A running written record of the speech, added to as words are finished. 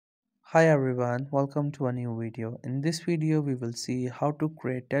Hi everyone, welcome to a new video. In this video, we will see how to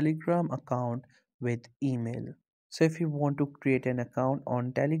create Telegram account with email. So if you want to create an account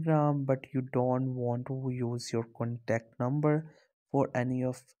on Telegram but you don't want to use your contact number for any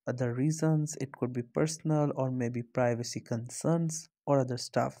of other reasons, it could be personal or maybe privacy concerns or other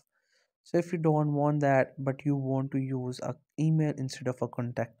stuff. So if you don't want that but you want to use a email instead of a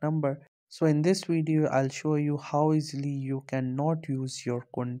contact number, so in this video I'll show you how easily you cannot use your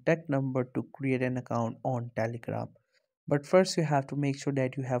contact number to create an account on Telegram. But first you have to make sure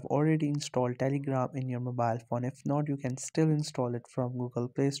that you have already installed Telegram in your mobile phone. If not, you can still install it from Google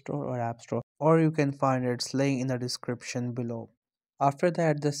Play Store or App Store, or you can find its link in the description below. After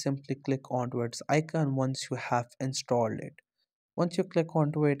that, just simply click onto its icon once you have installed it. Once you click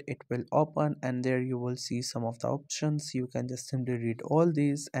onto it, it will open and there you will see some of the options. You can just simply read all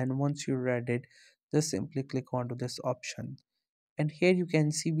these, and once you read it, just simply click onto this option. And here you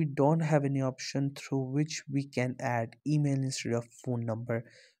can see we don't have any option through which we can add email instead of phone number.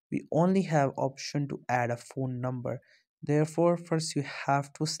 We only have option to add a phone number. Therefore, first you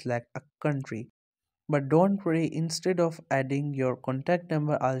have to select a country. But don't worry, instead of adding your contact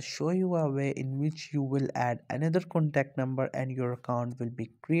number, I'll show you a way in which you will add another contact number and your account will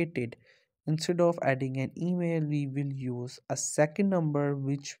be created. Instead of adding an email, we will use a second number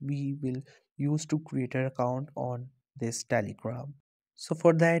which we will use to create an account on this Telegram. So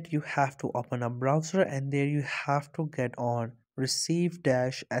for that, you have to open a browser and there you have to get on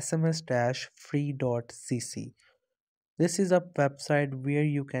receive-sms-free.cc. This is a website where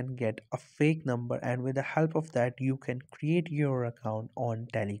you can get a fake number, and with the help of that you can create your account on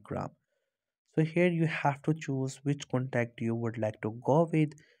Telegram. So here you have to choose which contact you would like to go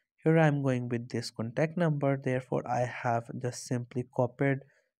with. Here I am going with this contact number, therefore I have just simply copied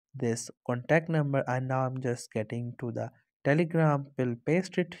this contact number and now I'm just getting to the Telegram. We'll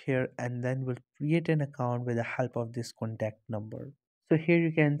paste it here and then we'll create an account with the help of this contact number. So here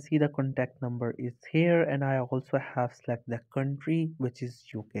you can see the contact number is here, and I also have select the country, which is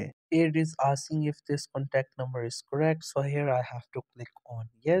UK. It is asking if this contact number is correct. So here I have to click on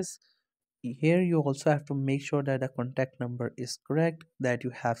yes. Here you also have to make sure that the contact number is correct that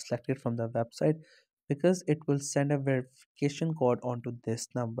you have selected from the website, because it will send a verification code onto this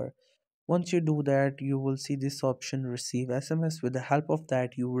number. Once you do that, you will see this option receive SMS. With the help of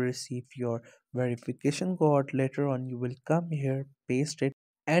that, you will receive your verification code. Later on, you will come here, paste it,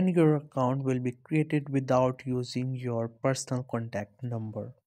 and your account will be created without using your personal contact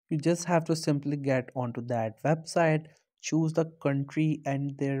number. You just have to simply get onto that website, choose the country,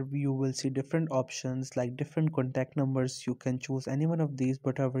 and there you will see different options like different contact numbers. You can choose any one of these,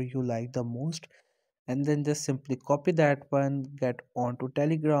 whatever you like the most, and then just simply copy that one, get onto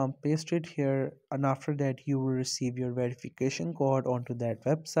Telegram, paste it here, and after that you will receive your verification code onto that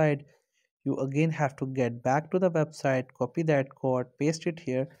website. You again have to get back to the website, copy that code, paste it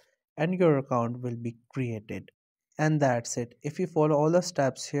here, and your account will be created. And that's it. If you follow all the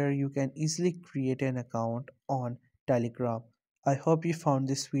steps here, you can easily create an account on Telegram. I hope you found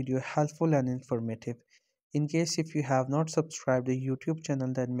this video helpful and informative. In case if you have not subscribed the YouTube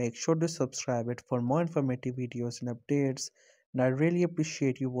channel, then make sure to subscribe it for more informative videos and updates. And I really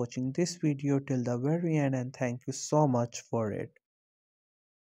appreciate you watching this video till the very end, and thank you so much for it.